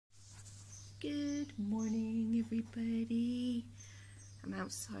Good morning, everybody. I'm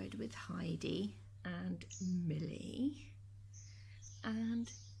outside with Heidi and Millie, and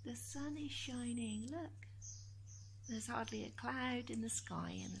the sun is shining. Look, there's hardly a cloud in the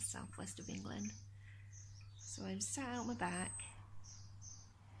sky in the southwest of England. So I'm sat on my back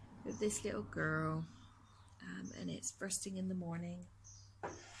with this little girl, and it's first thing in the morning,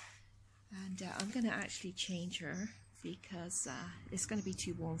 and I'm going to actually change her because it's going to be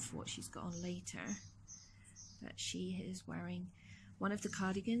too warm for what she's got on later. But she is wearing one of the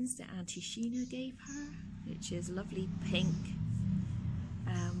cardigans that Auntie Sheena gave her, which is a lovely pink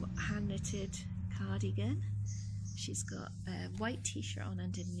hand knitted cardigan. She's got a white t-shirt on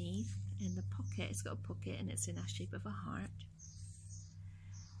underneath. In the pocket, it's got a pocket and it's in the shape of a heart.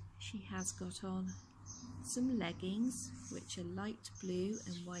 She has got on some leggings, which are light blue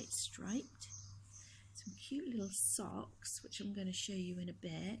and white striped. Some cute little socks, which I'm going to show you in a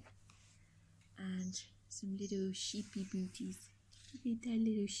bit. And some little sheepy booties. Look at that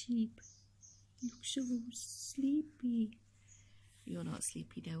little sheep. You look so sleepy. You're not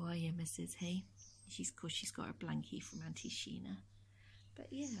sleepy though, are you, Mrs. Hay? She's got her blankie from Auntie Sheena. But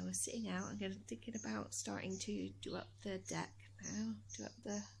yeah, we're sitting out. I'm thinking about starting to do up the deck now, do up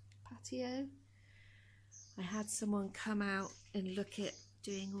the patio. I had someone come out and look at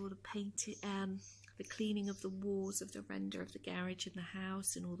doing all the painting, the cleaning of the walls of the render of the garage and the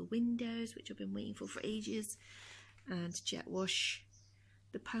house and all the windows, which I've been waiting for ages, and jet wash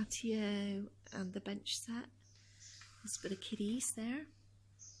the patio and the bench set. There's a bit of kitties there.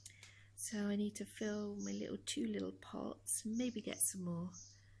 So I need to fill my two little pots and maybe get some more.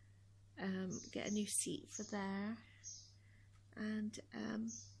 Get a new seat for there, and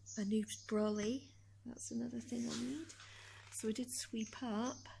a new brolly. That's another thing I need. So I did sweep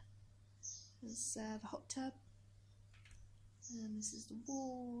up. There's the hot tub, and this is the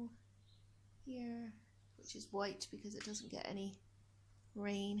wall here, which is white because it doesn't get any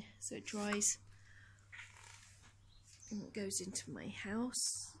rain, so it dries. And it goes into my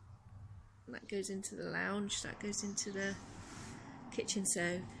house. And that goes into the lounge, that goes into the kitchen.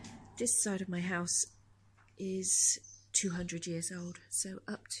 So this side of my house is 200 years old. So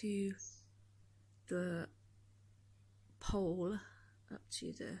up to the pole, up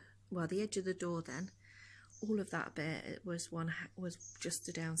to the edge of the door, then all of that bit was just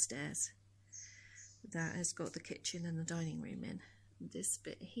the downstairs. That has got the kitchen and the dining room in. This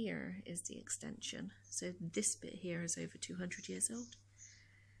bit here is the extension. So this bit here is over 200 years old.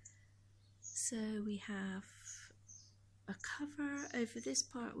 So we have a cover over this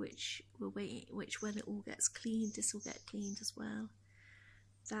part, which we're waiting, which when it all gets cleaned, this will get cleaned as well.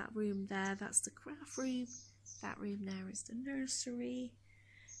 That room there, that's the craft room. That room there is the nursery.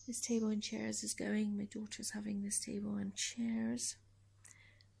 This table and chairs is going. My daughter's having this table and chairs.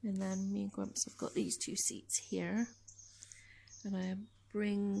 And then me and Grumps have got these two seats here. And I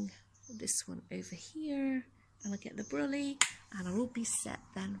bring this one over here. And I get the brolly. And I'll all be set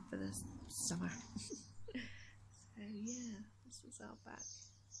then for the summer. So yeah, this is our back.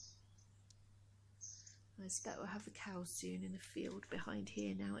 I expect we'll have the cows soon in the field behind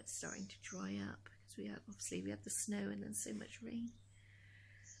here. Now it's starting to dry up. Because we had the snow and then so much rain.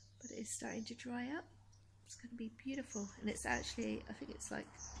 But it is starting to dry up. It's going to be beautiful. And it's actually, I think it's like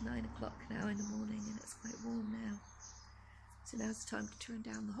 9 o'clock now in the morning and it's quite warm now. So now's the time to turn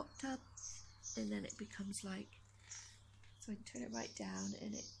down the hot tub. And then it becomes like, so I can turn it right down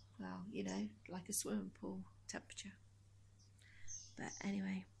and it, well, you know, like a swimming pool temperature. But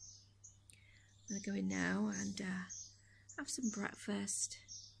anyway, I'm going to go in now and have some breakfast.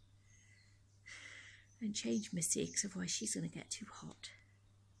 And change Missy, because otherwise she's going to get too hot.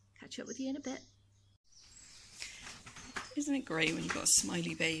 Catch up with you in a bit. Isn't it great when you've got a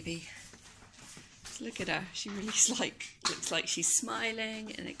smiley baby? Just look at her. She really looks like she's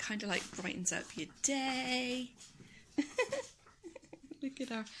smiling, and it kind of like brightens up your day. Look at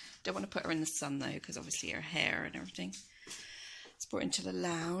her. Don't want to put her in the sun though, because obviously her hair and everything. Let's brought into the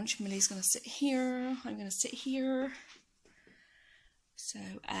lounge. Millie's going to sit here. I'm going to sit here. So,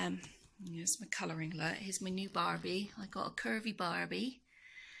 here's my colouring look. Here's my new Barbie. I got a curvy Barbie.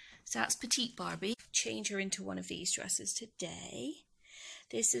 So that's petite Barbie. Change her into one of these dresses today.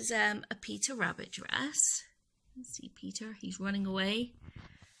 This is a Peter Rabbit dress. You see Peter, he's running away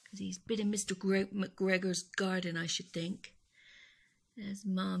because he's been in Mr. McGregor's garden, I should think. There's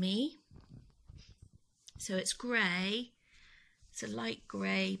Mommy. So it's grey. It's a light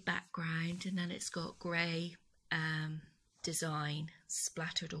grey background, and then it's got grey design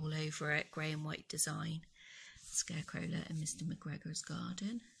splattered all over it, grey and white design. Scarecrow in Mr. McGregor's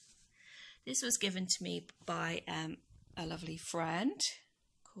garden. This was given to me by a lovely friend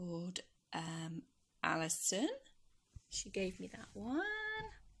called Alison. She gave me that one.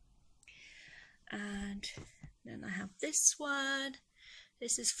 And then I have this one.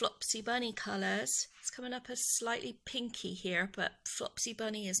 This is Flopsy Bunny colours. It's coming up as slightly pinky here, but Flopsy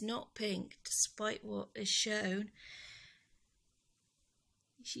Bunny is not pink, despite what is shown.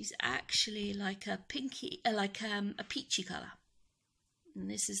 She's actually like a pinky, a peachy colour. And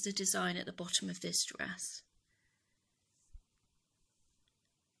this is the design at the bottom of this dress.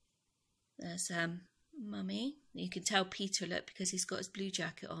 There's Mummy. You can tell Peter, look, because he's got his blue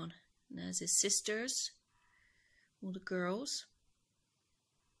jacket on. And there's his sisters, all the girls.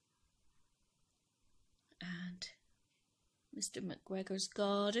 And Mr. McGregor's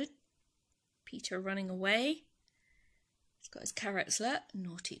garden. Peter running away. He's got his carrots, look.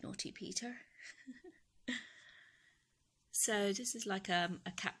 Naughty, naughty Peter. So this is like a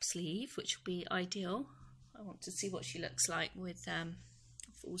cap sleeve, which will be ideal. I want to see what she looks like with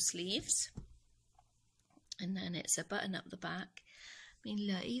full sleeves. And then it's a button up the back. I mean,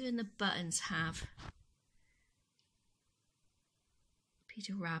 look, even the buttons have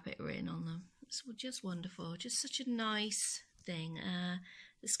Peter Rabbit written on them. It's just wonderful. Just such a nice thing.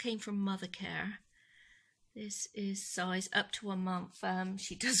 This came from Mothercare. This is size up to 1 month.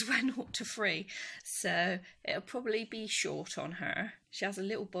 She does wear 0 to 3, so it'll probably be short on her. She has a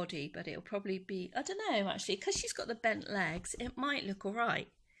little body, but it'll probably be, I don't know actually, because she's got the bent legs, it might look alright.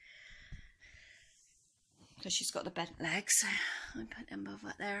 Because she's got the bent legs. I put them both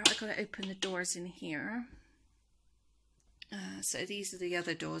up there. I've got to open the doors in here. So these are the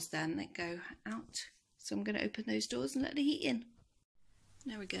other doors then that go out. So I'm going to open those doors and let the heat in.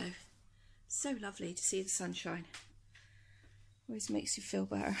 There we go. So lovely to see the sunshine. Always makes you feel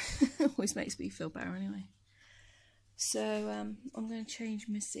better. Always makes me feel better anyway. So I'm going to change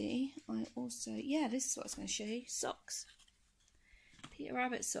Missy. I also, yeah, this is what I was going to show you. Socks. Peter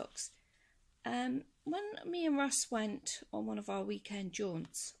Rabbit socks. When me and Russ went on one of our weekend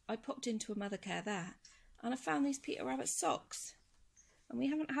jaunts, I popped into a Mothercare there and I found these Peter Rabbit socks. And we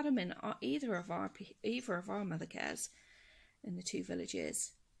haven't had them in either of our Mothercares in the 2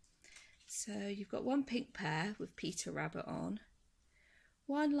 villages. So you've got one pink pair with Peter Rabbit on,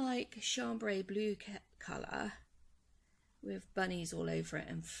 one like chambray blue colour with bunnies all over it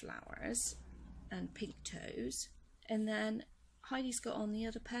and flowers and pink toes, and then Heidi's got on the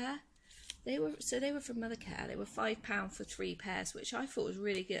other pair. They were from Mothercare. They were £5 for 3 pairs, which I thought was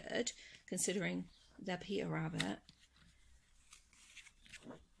really good considering they're Peter Rabbit.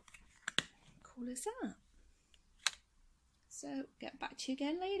 Cool as that. So get back to you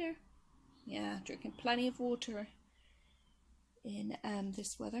again later. Yeah, drinking plenty of water in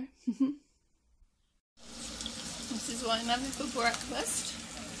this weather. This is what I'm having for breakfast.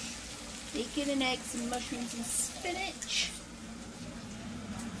 Bacon and eggs and mushrooms and spinach.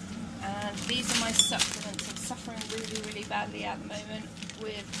 And these are my supplements. I'm suffering really, really badly at the moment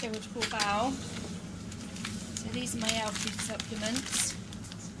with irritable bowel. So these are my healthy supplements.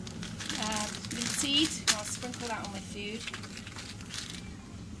 Linseed, I'll sprinkle that on my food.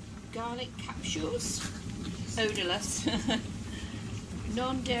 Garlic capsules, odorless.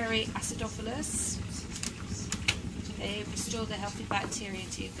 Non-dairy acidophilus. They restore the healthy bacteria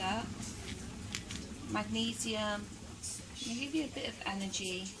to your gut. Magnesium. They give you a bit of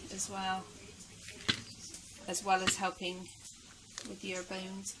energy as well as helping with your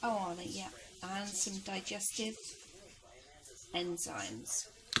bones. Oh, yeah, and some digestive enzymes.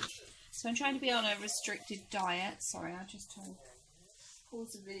 So I'm trying to be on a restricted diet. Sorry, I'll just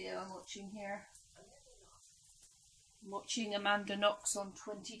pause the video I'm watching here. I'm watching Amanda Knox on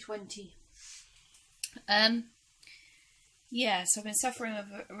 2020. Yeah, so I've been suffering with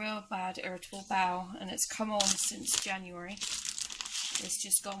a real bad irritable bowel, and it's come on since January. It's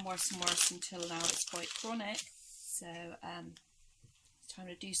just gone worse and worse until now it's quite chronic. So it's time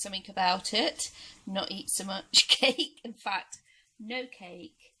to do something about it. Not eat so much cake. In fact, no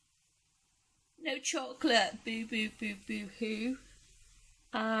cake, no chocolate. Boo boo boo boo hoo.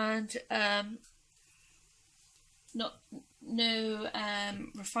 And no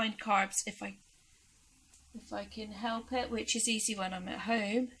refined carbs if I can help it, which is easy when I'm at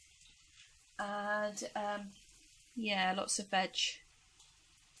home. And yeah, lots of veg,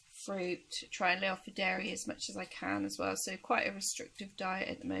 fruit. Try and lay off the dairy as much as I can as well. So quite a restrictive diet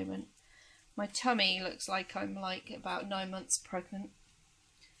at the moment. My tummy looks like I'm like about 9 months pregnant.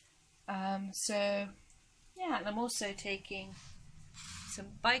 So yeah, and I'm also taking some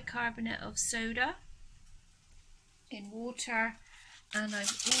bicarbonate of soda in water, and I've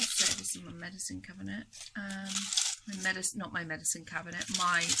also, this is my medicine cabinet, not my medicine cabinet,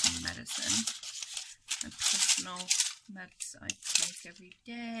 my medicine, my personal medicine I take every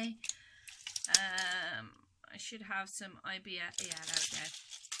day. I should have some IBS. Yeah, there we go.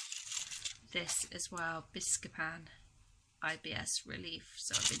 This as well, Biscapan IBS relief.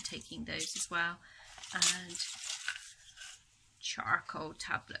 So I've been taking those as well, and charcoal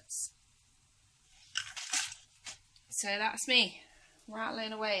tablets. So that's me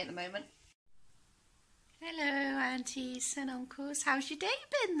rattling away at the moment. Hello, aunties and uncles. How's your day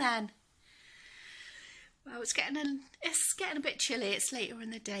been then? Well, it's getting a bit chilly. It's later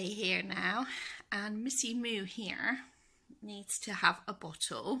in the day here now, and Missy Moo here needs to have a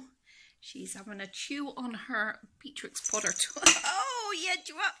bottle. She's having a chew on her Beatrix Potter toy. Oh, you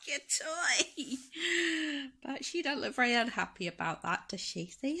dropped your toy! But she don't look very unhappy about that, does she?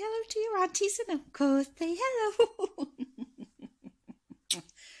 Say hello to your aunties and uncles. Say hello.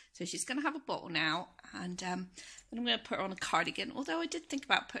 So she's going to have a bottle now, and then I'm going to put her on a cardigan. Although I did think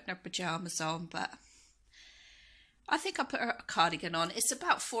about putting her pyjamas on, but I think I'll put her a cardigan on. It's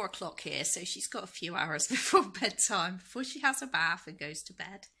about 4 o'clock here, so she's got a few hours before bedtime, before she has a bath and goes to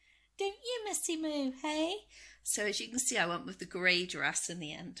bed. Don't you, Missy Moo, hey? So as you can see, I went with the grey dress in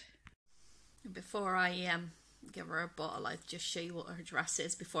the end. And before I give her a bottle, I'll just show you what her dress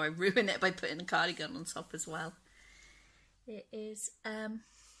is before I ruin it by putting a cardigan on top as well. It is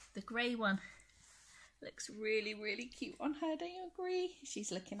the grey one. Looks really, really cute on her, don't you agree?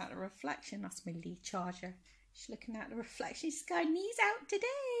 She's looking at the reflection. That's my lead charger. She's looking at the reflection. She's got her knees out today.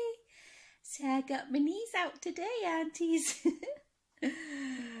 So I got my knees out today, aunties.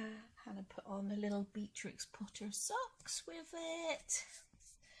 And I put on the little Beatrix Potter socks with it.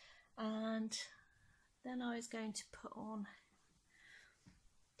 And then I was going to put on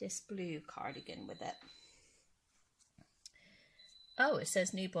this blue cardigan with it. Oh, it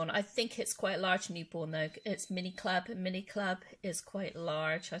says newborn. I think it's quite a large newborn though. It's mini club, and mini club is quite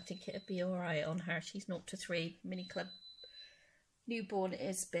large. I think it'd be all right on her. She's 0 to 3. Mini club newborn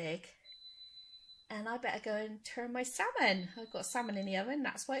is big. And I better go and turn my salmon. I've got salmon in the oven.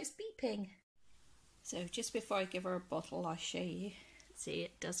 That's why it's beeping. So just before I give her a bottle, I'll show you. See,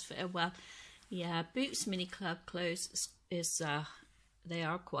 it does fit her well. Yeah, Boots Mini Club clothes is they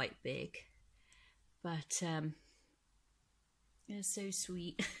are quite big, but they're so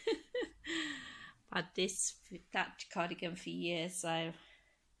sweet. I've had that cardigan for years, so I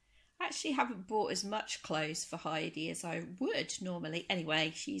actually haven't bought as much clothes for Heidi as I would normally.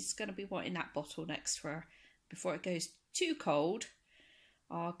 Anyway, she's going to be wanting that bottle next for her. Before it goes too cold,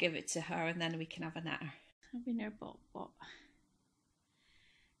 I'll give it to her and then we can have a natter. Having her bot.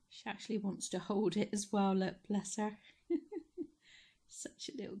 She actually wants to hold it as well, look, bless her. Such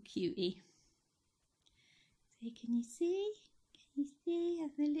a little cutie. So can you see? Can you see?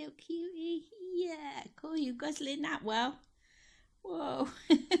 Have a little cutie? Yeah, cool, you guzzling that well. Whoa.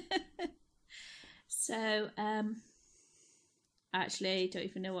 So, actually, I don't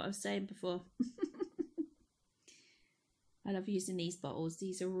even know what I was saying before. I love using these bottles.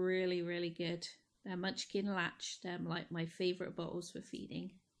 These are really, really good. They're Munchkin Latch. They're like my favourite bottles for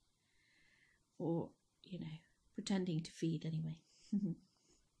feeding. Or, you know, pretending to feed anyway.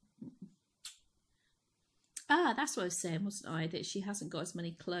 That's what I was saying, wasn't I? That she hasn't got as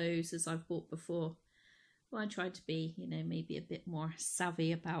many clothes as I've bought before. Well, I tried to be, you know, maybe a bit more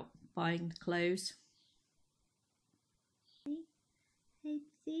savvy about buying the clothes. Hey,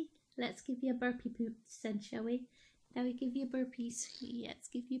 see? Let's give you a burpee poop then, shall we? Now we give you burpees. Let's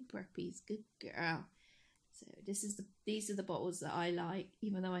give you burpees. Good girl. So these are the bottles that I like,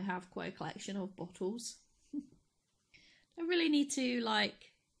 even though I have quite a collection of bottles. I really need to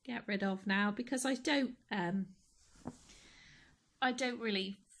like get rid of now because I don't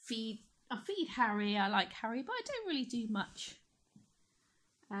really feed. I feed Harry. I like Harry, but I don't really do much.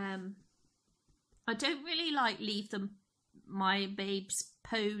 I don't really like leave them, my babes,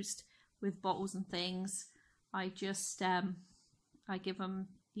 posed with bottles and things. I just I give them,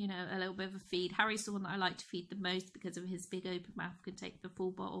 you know, a little bit of a feed. Harry's the one that I like to feed the most because of his big open mouth, can take the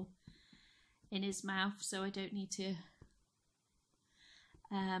full bottle in his mouth, so I don't need to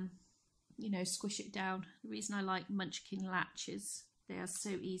you know, squish it down. The reason I like Munchkin Latch is they are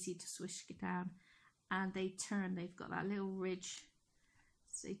so easy to swish it down, and they turn. They've got that little ridge,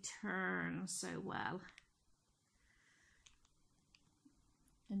 so they turn so well.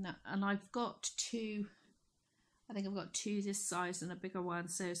 And I've got two. I think I've got two this size and a bigger one,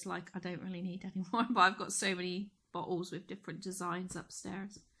 so it's like I don't really need any more. But I've got so many bottles with different designs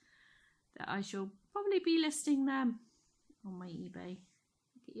upstairs that I shall probably be listing them on my eBay.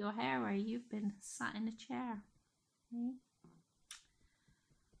 Look at your hair where you've been sat in a chair. Okay.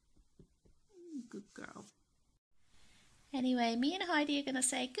 Good girl. Anyway, me and Heidi are going to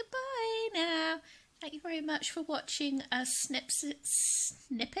say goodbye now. Thank you very much for watching a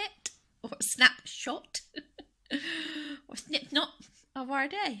snippet or a snapshot or snip knot of our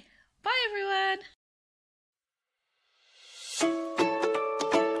day. Bye everyone.